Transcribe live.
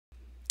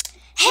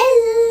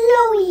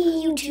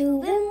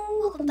YouTube, and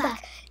welcome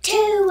back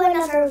to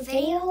another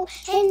video.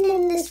 And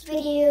in this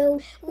video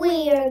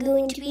we are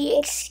going to be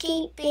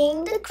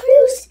escaping the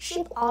cruise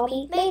ship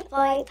obby made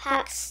by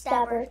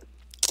Packstabber.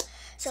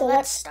 So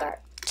let's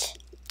start.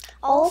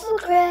 All the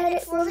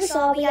credit for this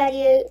obby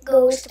idea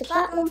goes to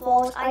Platinum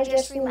Falls. I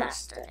just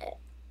remastered it.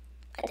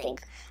 I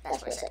think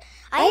that's what it said.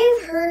 I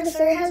have heard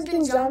there has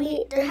been a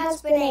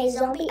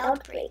zombie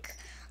outbreak.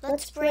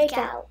 Let's break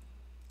out.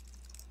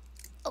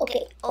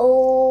 Okay,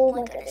 oh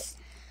my goodness.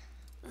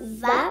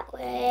 That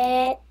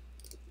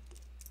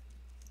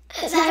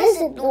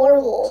is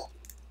adorable.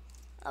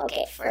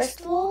 Okay,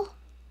 first of all,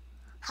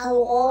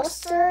 hello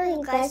sir,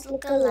 you guys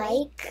look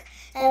alike.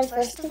 And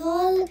first of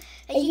all,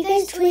 are you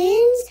guys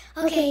twins?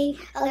 Okay,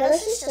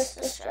 this is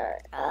just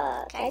start.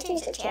 Can I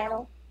change the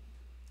channel?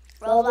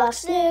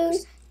 ROBLOX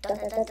news. Da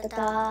da da da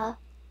da.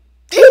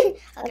 Okay,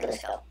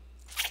 let's go.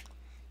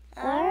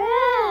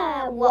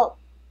 Alright, whoa.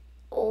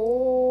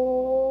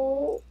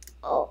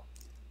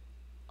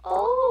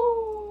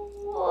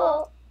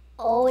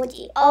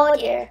 Oh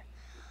dear.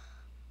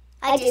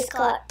 I just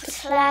got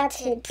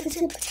patted.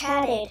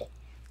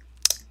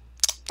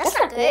 That's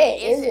not good,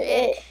 is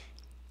it?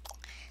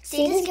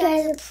 See, this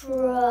guy's a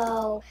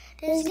pro.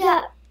 This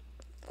guy,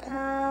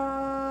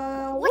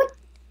 what?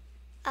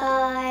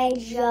 I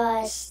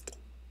dead.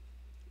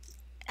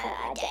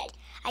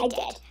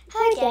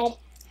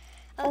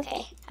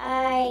 Okay,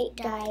 I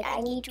died.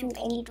 I need to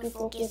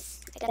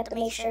focus. I got to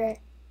make sure.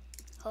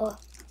 Oh,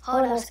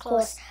 that was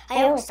close.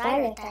 I almost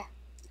died right there.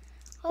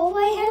 Oh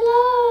wait,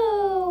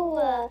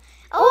 hello.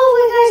 Oh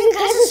my gosh, you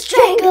guys are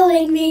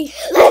strangling me.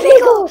 Let me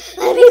go.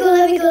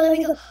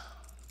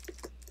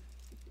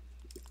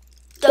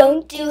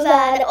 Don't do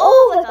that.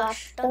 Oh my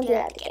gosh, don't do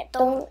that again.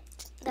 Don't.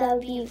 That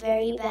would be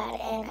very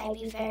bad, and I'd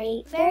be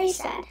very, very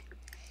sad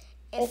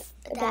if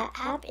that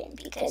happened,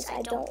 because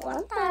I don't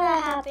want that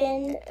to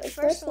happen.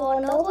 First of all,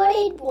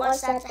 nobody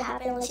wants that to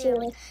happen unless you're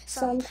like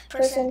some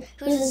person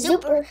who's a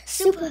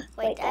super,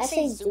 wait, did I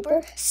say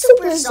super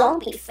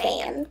zombie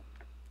fan.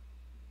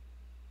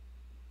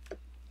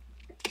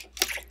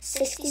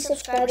 60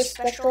 subscribers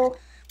special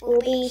will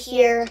be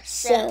here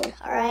soon,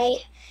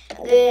 alright?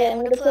 I'm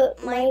going to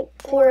put my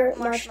poor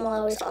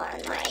marshmallows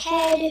on my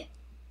head,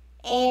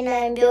 and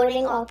I'm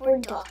building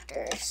awkward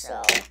doctor,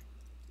 so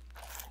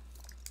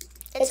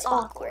it's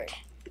awkward.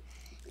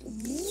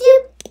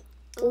 Zip,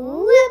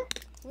 whoop.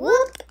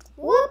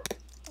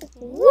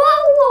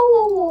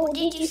 Whoa.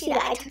 Did you see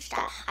that? I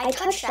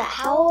touched that.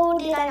 How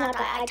did I not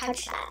die? I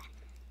touched that.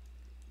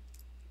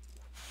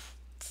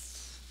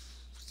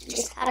 You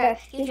just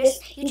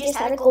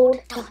had a gold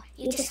diamond.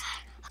 You just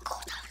had a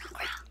gold diamond on the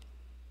ground.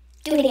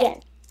 Do it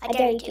again. I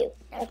dare you to.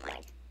 Never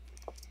mind.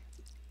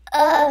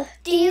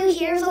 Do you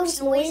hear those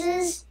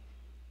noises?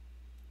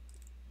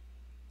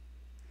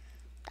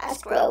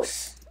 That's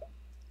gross.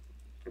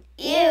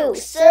 Ew,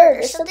 sir,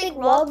 there's something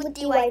wrong with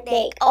you, I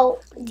think. Oh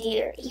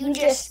dear, you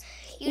do it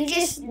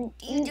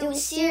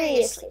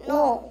seriously.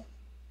 No.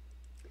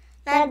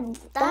 That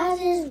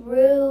is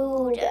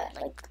rude.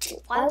 Like,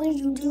 why would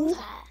you do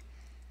that?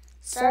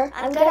 Sir,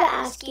 I'm gonna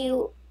ask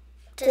you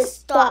to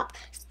stop.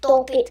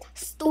 Stop it.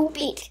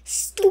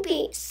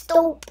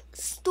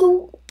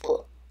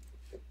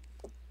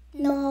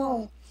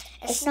 No,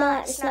 it's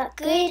not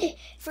good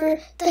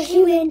for the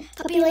human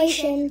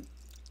population.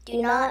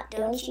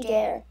 Don't you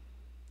dare.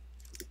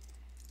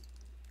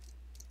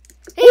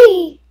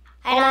 Hey!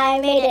 And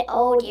I made it.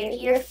 Oh dear,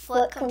 your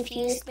foot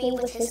confused me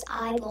with his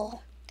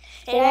eyeball.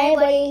 Did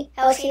anybody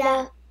else see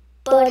that?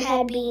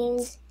 Butthead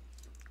Beans.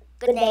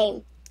 Good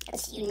name.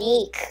 That's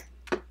unique.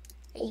 A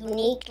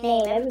unique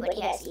name.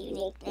 Everybody has a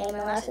unique name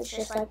unless it's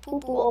just like poo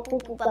poo or poo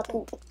poo ba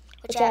poop,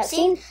 which I've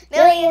seen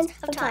millions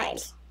of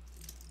times.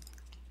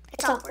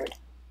 It's awkward.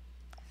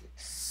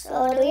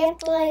 So do we have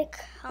to like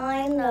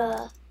climb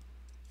the?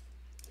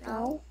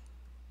 No.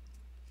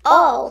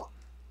 Oh,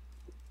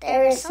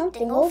 there is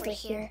something over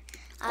here.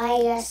 I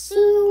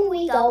assume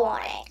we go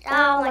on it.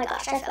 Oh my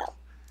gosh, I fell.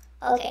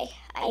 Okay,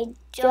 I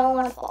don't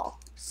want to fall.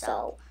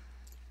 So.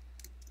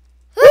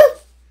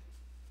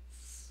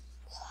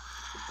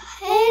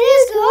 It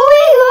is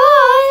going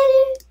on.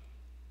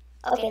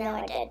 Okay, now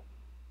I did.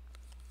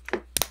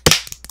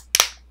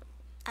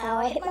 Ow,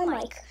 I hit my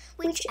mic,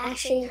 which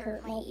actually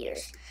hurt my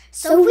ears.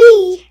 So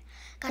we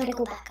gotta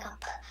go back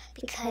up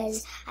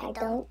because I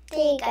don't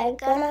think I'm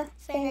gonna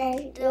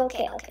finish.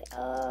 Okay.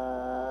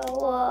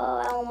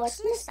 Whoa, I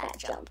almost missed that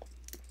jump.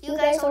 You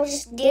guys all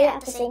just did it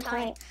at the same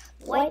time.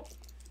 What?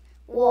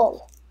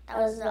 Whoa, that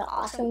was an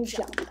awesome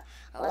jump.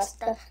 Unless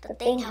the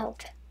thing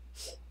helped.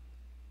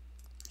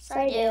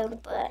 Sorry,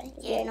 dude, but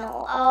you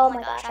know, oh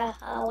my gosh,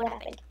 what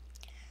happened?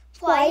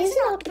 Why is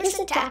an octopus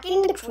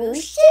attacking the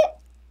cruise ship?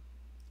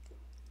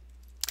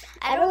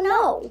 I don't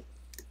know.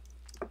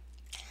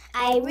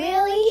 I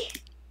really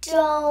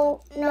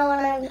don't know,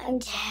 and I'm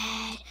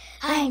dead.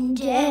 I'm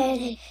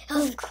dead,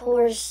 of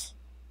course.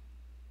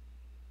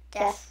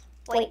 Death.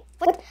 Wait,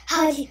 what?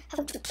 How do you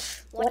have to?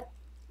 What?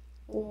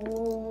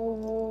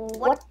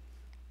 What?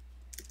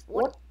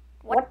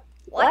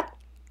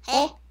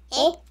 Huh?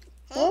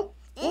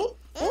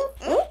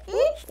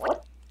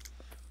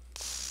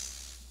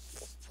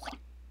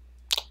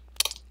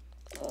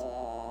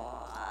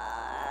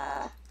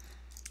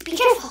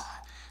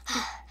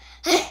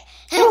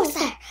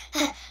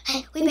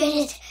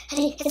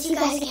 It's you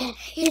guys again.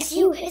 It's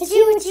you.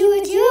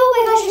 Oh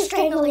my gosh, you're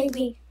strangling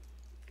me.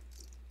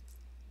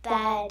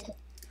 Bad.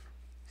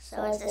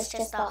 So is this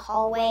just a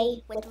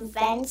hallway with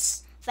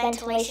vents,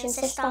 ventilation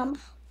system?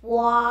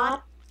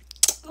 What?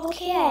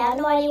 Okay, I have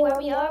no idea where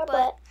we are,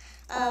 but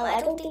I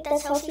don't think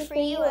that's healthy for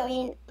you. I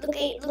mean, look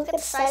at the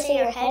size of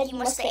your head. You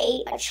must have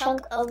ate a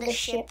chunk of the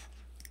ship.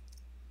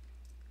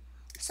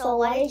 So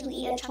why did you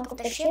eat a chunk of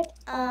the ship?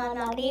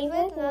 Not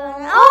even.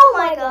 Oh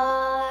my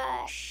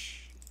gosh!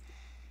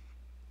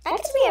 That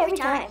gets me every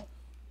time.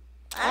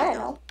 I don't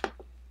know.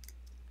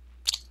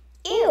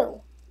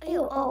 Ew.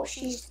 Oh,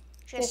 she's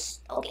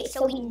just okay.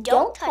 So we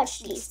don't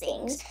touch these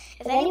things.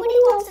 If anybody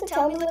wants to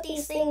tell me what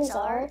these things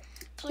are,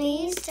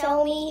 please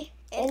tell me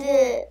in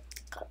the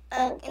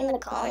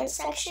comment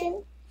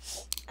section.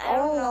 I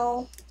don't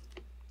know.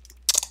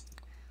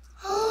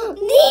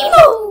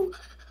 Nemo!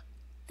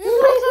 Oh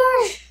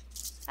my gosh!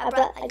 I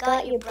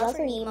got your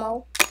brother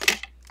Nemo.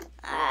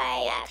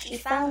 I actually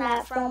found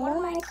that from one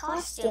of my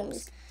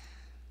costumes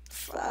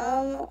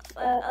from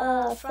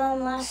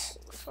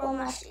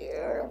last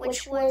year,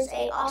 which was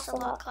a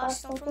ocelot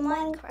costume from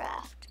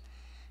Minecraft.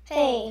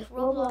 Hey,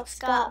 Roblox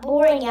got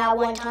boring at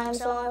one time,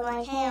 so I was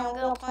like, hey, I'm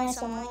gonna play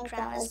some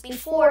Minecraft as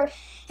before.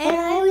 And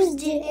I was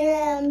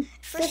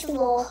first of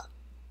all,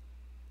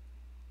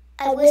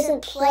 I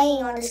wasn't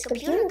playing on this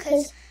computer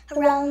because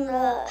around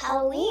the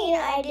Halloween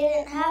I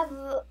didn't have.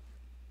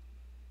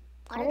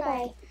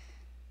 I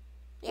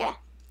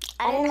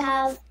didn't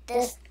have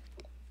this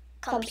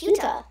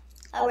computer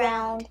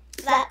around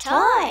that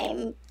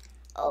time.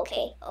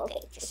 Okay,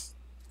 just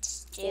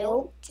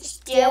do.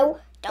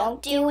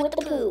 Don't do with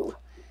the poo.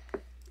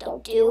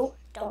 Don't do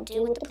with the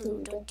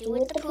poo. Don't do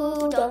with the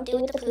poo. Don't do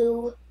with the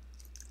poo.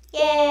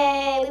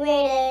 Yay, we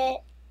made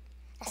it.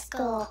 Let's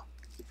go.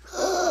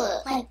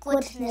 My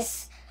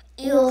goodness.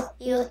 Ew.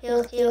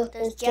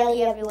 There's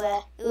jelly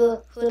everywhere.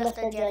 Ew, who left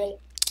the jelly?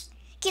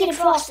 Get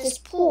across this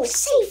pool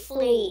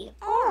safely.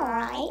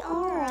 Alright.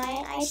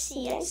 I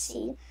see.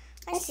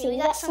 We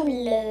got some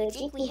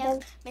logic. We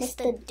have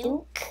Mr.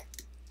 Duke.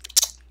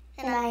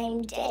 And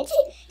I'm dead.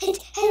 And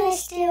I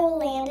still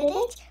landed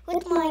it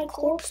with my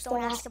corpse.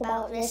 Don't ask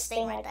about this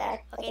thing right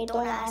there. Okay,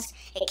 don't ask.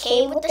 It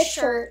came with the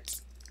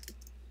shirt.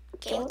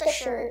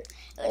 It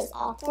was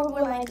awkward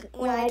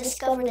when I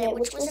discovered it,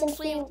 which wasn't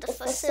free with the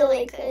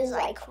facility because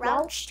I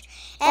crouched.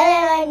 And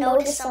then I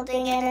noticed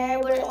something,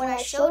 and when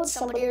I showed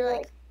somebody, they were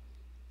like,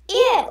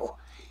 ew.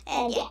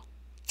 And yeah,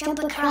 jump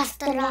across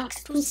the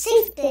rocks to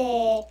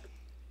safety.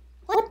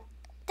 What?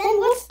 Then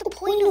what's the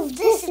point of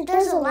this? If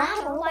there's a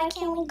ladder, why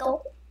can't we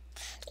go?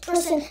 The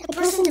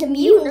person's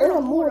immune. They're an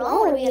immortal. I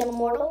want to be an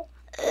immortal.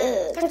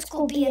 Let's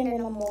go be an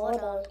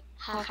immortal.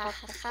 Ha ha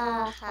ha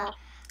ha ha.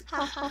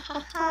 Ha ha ha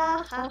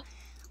ha ha.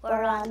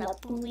 We're on the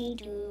booey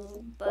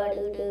doo. Ba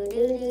doo doo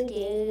doo doo doo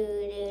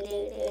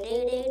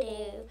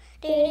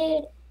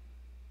doo.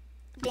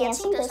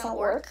 Dancing doesn't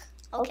work.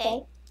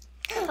 Okay.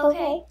 Woo!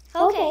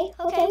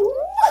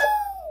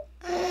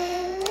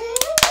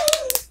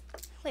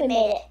 We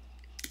made it.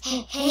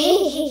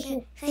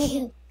 Hey,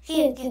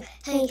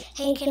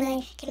 can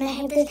I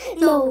have this?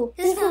 No,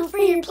 this is not for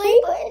your play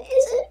button,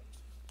 is it?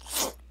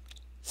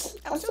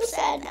 I'm so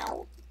sad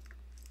now.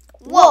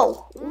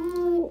 Whoa!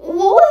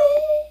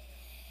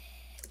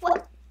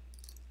 What?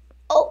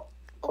 Oh.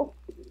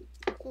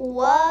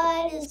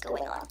 What is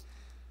going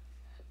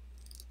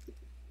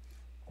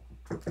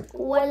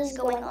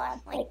on?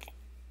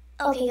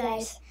 Okay,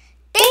 guys.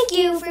 Thank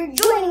you for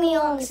joining me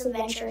on this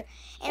adventure,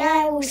 and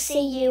I will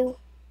see you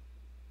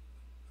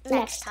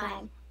next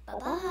time.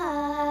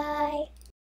 Bye-bye.